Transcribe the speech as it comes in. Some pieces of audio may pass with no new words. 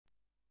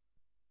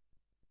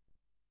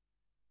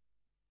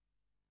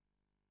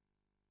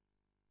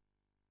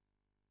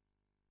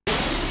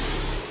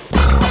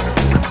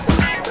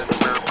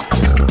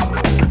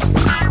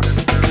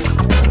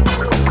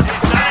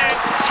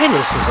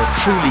is a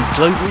truly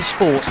global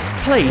sport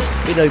played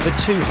in over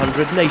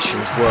 200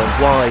 nations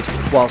worldwide.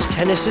 Whilst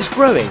tennis is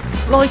growing,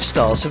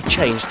 lifestyles have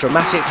changed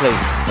dramatically,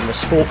 and the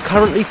sport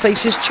currently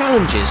faces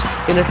challenges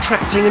in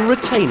attracting and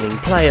retaining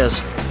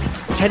players.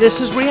 Tennis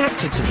has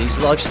reacted to these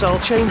lifestyle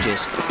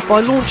changes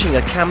by launching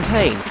a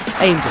campaign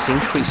aimed at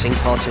increasing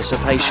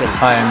participation.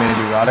 Hi, I'm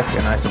Andy Roddick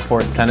and I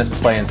support Tennis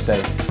Play and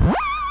Stay.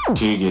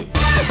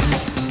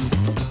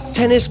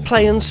 Tennis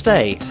Play and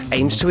Stay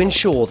aims to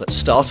ensure that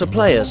starter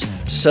players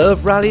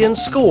serve, rally and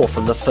score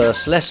from the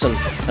first lesson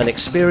and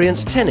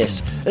experience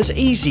tennis as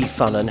easy,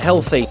 fun and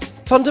healthy.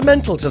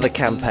 Fundamental to the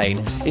campaign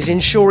is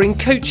ensuring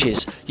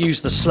coaches use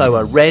the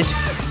slower red,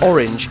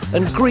 orange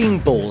and green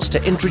balls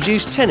to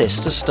introduce tennis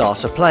to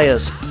starter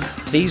players.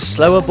 These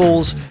slower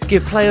balls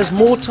give players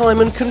more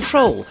time and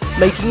control,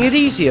 making it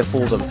easier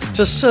for them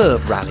to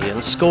serve, rally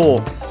and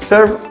score.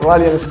 Serve,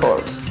 rally and score.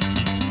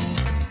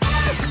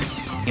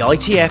 The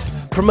ITF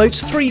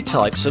promotes 3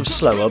 types of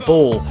slower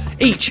ball,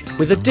 each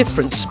with a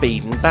different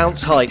speed and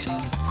bounce height.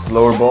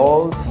 Slower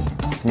balls,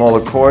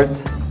 smaller court,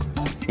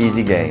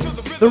 easy game.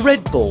 The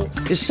red ball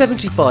is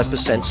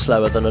 75%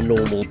 slower than a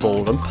normal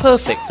ball and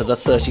perfect for the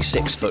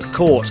 36-foot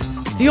court.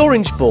 The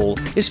orange ball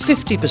is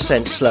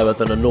 50% slower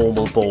than a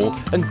normal ball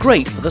and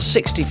great for the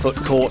 60-foot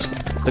court.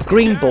 The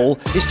green ball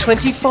is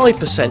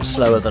 25%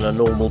 slower than a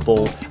normal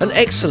ball and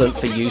excellent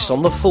for use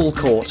on the full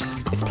court.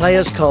 If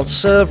players can't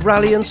serve,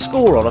 rally and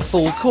score on a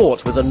full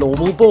court with a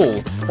normal ball,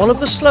 one of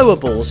the slower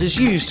balls is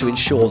used to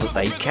ensure that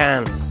they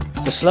can.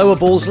 The slower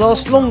balls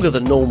last longer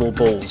than normal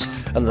balls,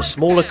 and the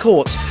smaller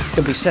courts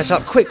can be set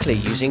up quickly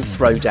using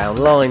throw-down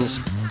lines.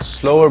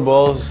 Slower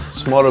balls,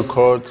 smaller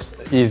courts,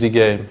 easy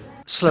game.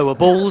 Slower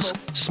balls,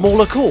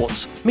 smaller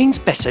courts means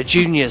better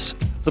juniors.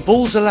 The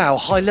balls allow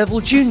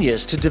high-level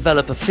juniors to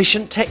develop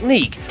efficient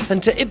technique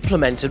and to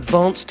implement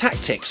advanced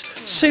tactics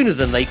sooner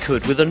than they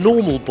could with a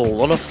normal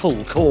ball on a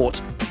full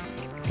court.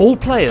 All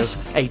players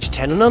aged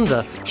 10 and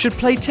under should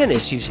play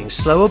tennis using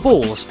slower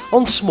balls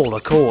on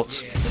smaller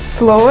courts.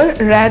 Slower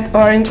red,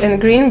 orange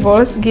and green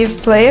balls give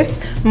players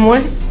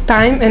more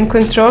time and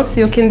control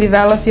so you can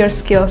develop your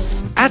skills.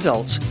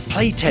 Adults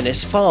play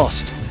tennis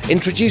fast.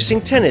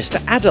 Introducing tennis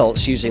to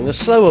adults using the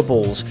slower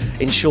balls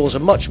ensures a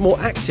much more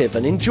active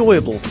and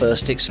enjoyable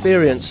first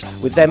experience,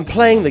 with them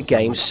playing the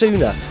game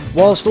sooner,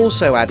 whilst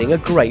also adding a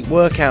great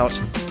workout.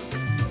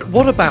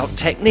 What about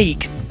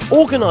technique?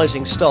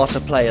 Organising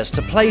starter players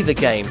to play the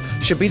game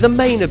should be the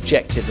main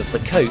objective of the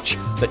coach,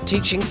 but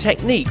teaching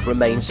technique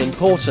remains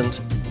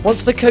important.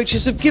 Once the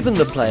coaches have given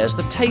the players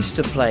the taste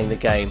of playing the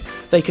game,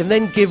 they can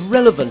then give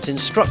relevant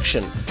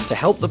instruction to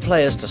help the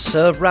players to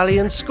serve, rally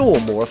and score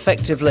more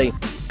effectively.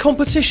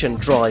 Competition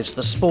drives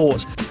the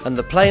sport, and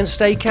the Play and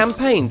Stay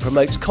campaign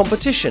promotes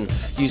competition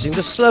using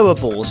the slower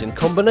balls in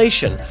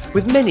combination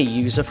with many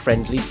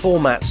user-friendly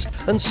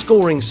formats and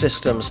scoring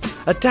systems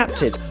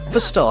adapted for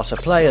starter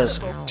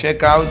players.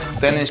 Check out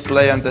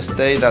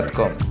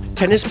tennisplayandstay.com.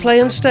 Tennis Play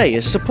and Stay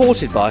is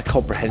supported by a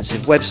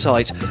comprehensive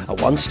website, a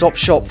one-stop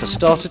shop for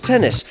starter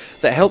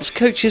tennis that helps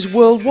coaches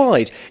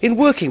worldwide in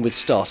working with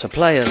starter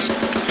players.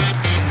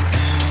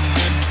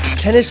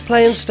 Tennis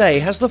Play and Stay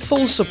has the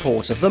full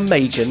support of the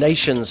major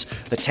nations,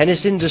 the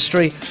tennis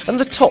industry and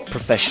the top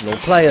professional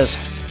players.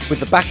 With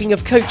the backing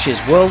of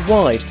coaches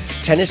worldwide,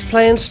 Tennis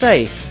Play and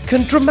Stay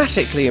can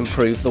dramatically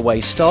improve the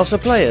way starter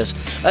players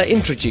are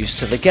introduced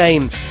to the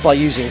game. By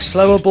using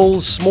slower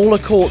balls, smaller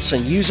courts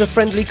and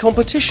user-friendly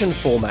competition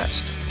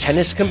formats,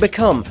 tennis can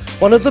become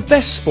one of the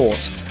best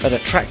sports at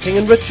attracting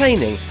and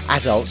retaining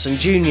adults and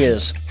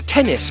juniors.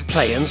 Tennis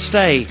Play and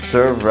Stay.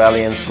 Serve,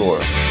 rally and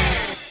score.